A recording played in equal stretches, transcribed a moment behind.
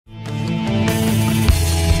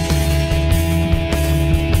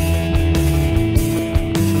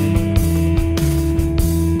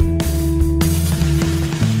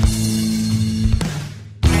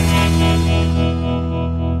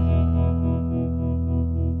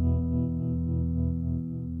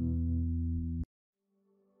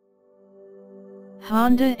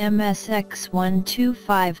Honda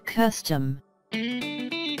msx125 Custom.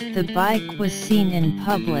 The bike was seen in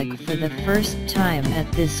public for the first time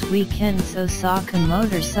at this weekend's Osaka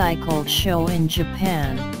motorcycle show in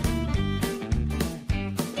Japan.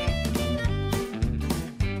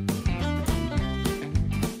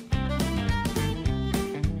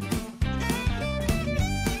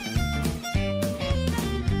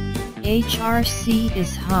 HRC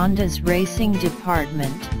is Honda's racing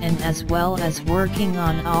department, and as well as working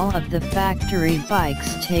on all of the factory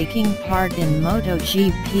bikes taking part in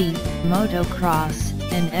MotoGP, motocross,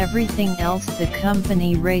 and everything else the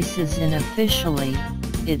company races in officially,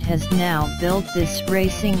 it has now built this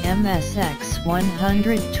racing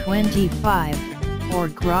msx125, or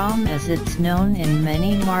Grom as it's known in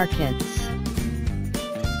many markets.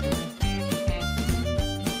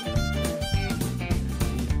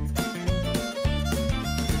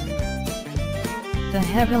 The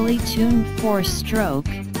heavily tuned 4-stroke,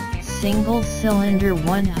 single-cylinder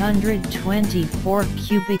 124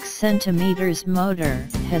 cubic centimeters motor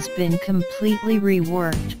has been completely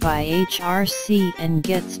reworked by HRC and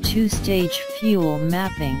gets 2-stage fuel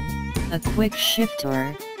mapping, a quick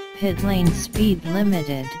shifter, pit lane speed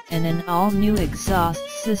limited, and an all-new exhaust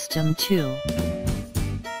system too.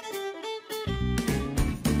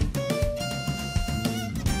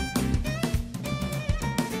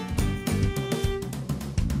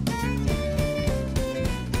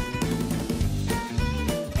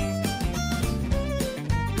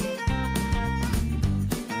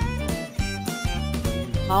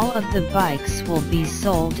 All of the bikes will be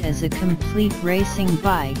sold as a complete racing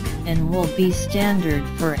bike, and will be standard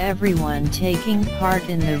for everyone taking part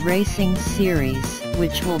in the racing series,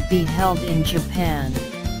 which will be held in Japan.